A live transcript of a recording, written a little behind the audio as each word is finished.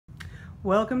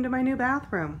Welcome to my new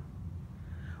bathroom.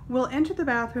 We'll enter the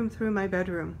bathroom through my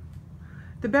bedroom.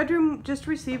 The bedroom just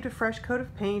received a fresh coat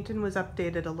of paint and was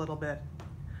updated a little bit.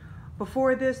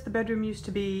 Before this, the bedroom used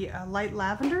to be a light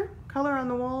lavender color on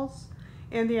the walls,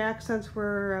 and the accents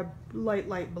were a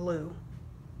light blue.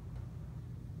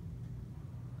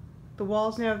 The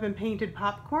walls now have been painted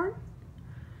popcorn,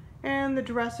 and the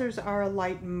dressers are a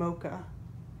light mocha.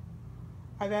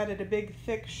 I've added a big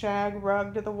thick shag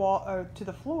rug to the wall, to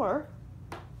the floor.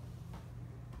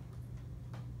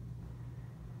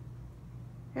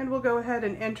 And we'll go ahead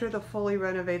and enter the fully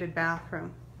renovated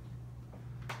bathroom.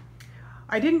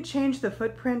 I didn't change the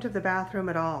footprint of the bathroom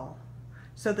at all,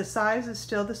 so the size is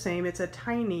still the same. It's a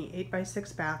tiny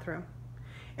 8x6 bathroom,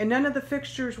 and none of the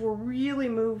fixtures were really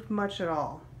moved much at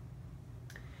all.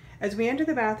 As we enter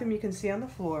the bathroom, you can see on the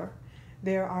floor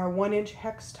there are 1-inch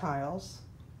hex tiles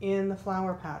in the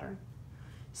flower pattern,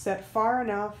 set far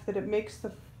enough that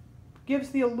it gives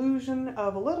the illusion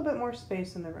of a little bit more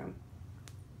space in the room.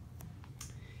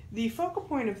 The focal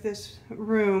point of this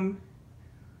room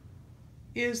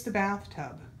is the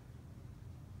bathtub.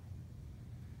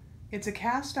 It's a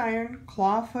cast iron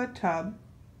clawfoot tub,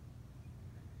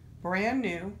 brand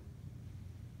new,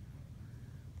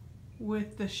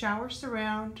 with the shower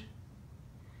surround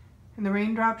and the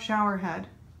raindrop shower head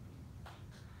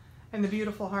and the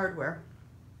beautiful hardware.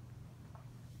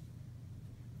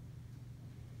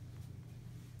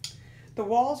 The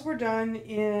walls were done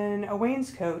in a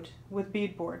wainscot with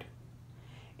beadboard,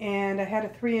 and I had a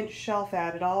 3-inch shelf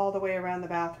added all the way around the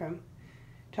bathroom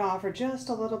to offer just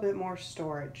a little bit more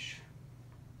storage.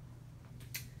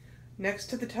 Next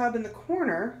to the tub in the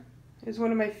corner is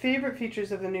one of my favorite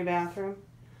features of the new bathroom.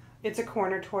 It's a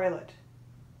corner toilet.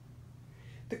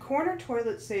 The corner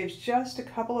toilet saves just a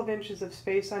couple of inches of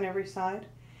space on every side,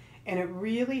 and it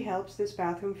really helps this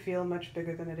bathroom feel much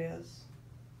bigger than it is.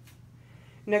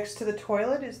 Next to the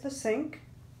toilet is the sink.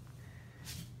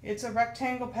 It's a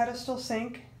rectangle pedestal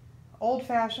sink,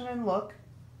 old-fashioned in look,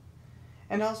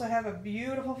 and also have a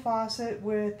beautiful faucet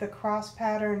with the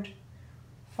cross-patterned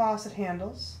faucet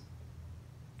handles.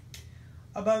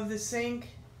 Above the sink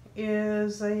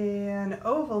is an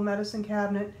oval medicine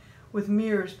cabinet with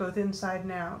mirrors both inside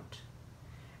and out.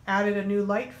 Added a new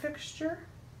light fixture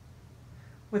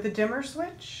with a dimmer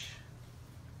switch.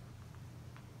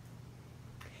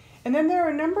 And then there are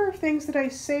a number of things that I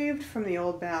saved from the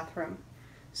old bathroom,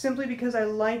 simply because I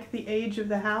like the age of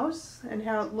the house and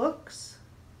how it looks.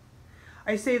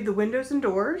 I saved the windows and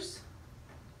doors,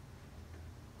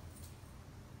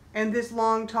 and this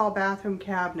long, tall bathroom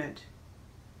cabinet.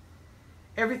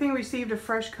 Everything received a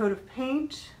fresh coat of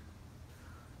paint.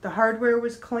 The hardware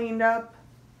was cleaned up.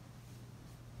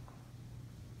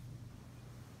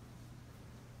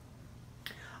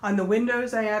 On the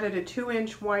windows, I added a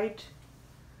 2-inch white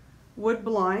wood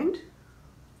blind.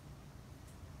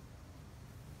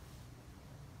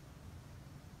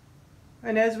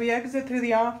 And as we exit through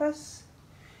the office,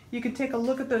 you can take a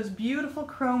look at those beautiful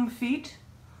chrome feet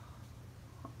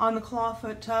on the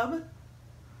clawfoot tub,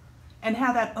 and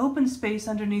how that open space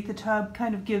underneath the tub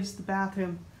kind of gives the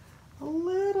bathroom a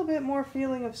little bit more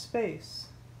feeling of space.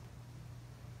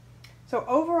 So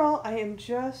overall, I am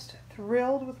just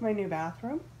thrilled with my new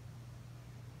bathroom.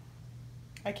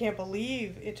 I can't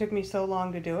believe it took me so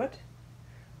long to do it,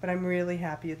 but I'm really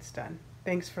happy it's done.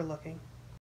 Thanks for looking.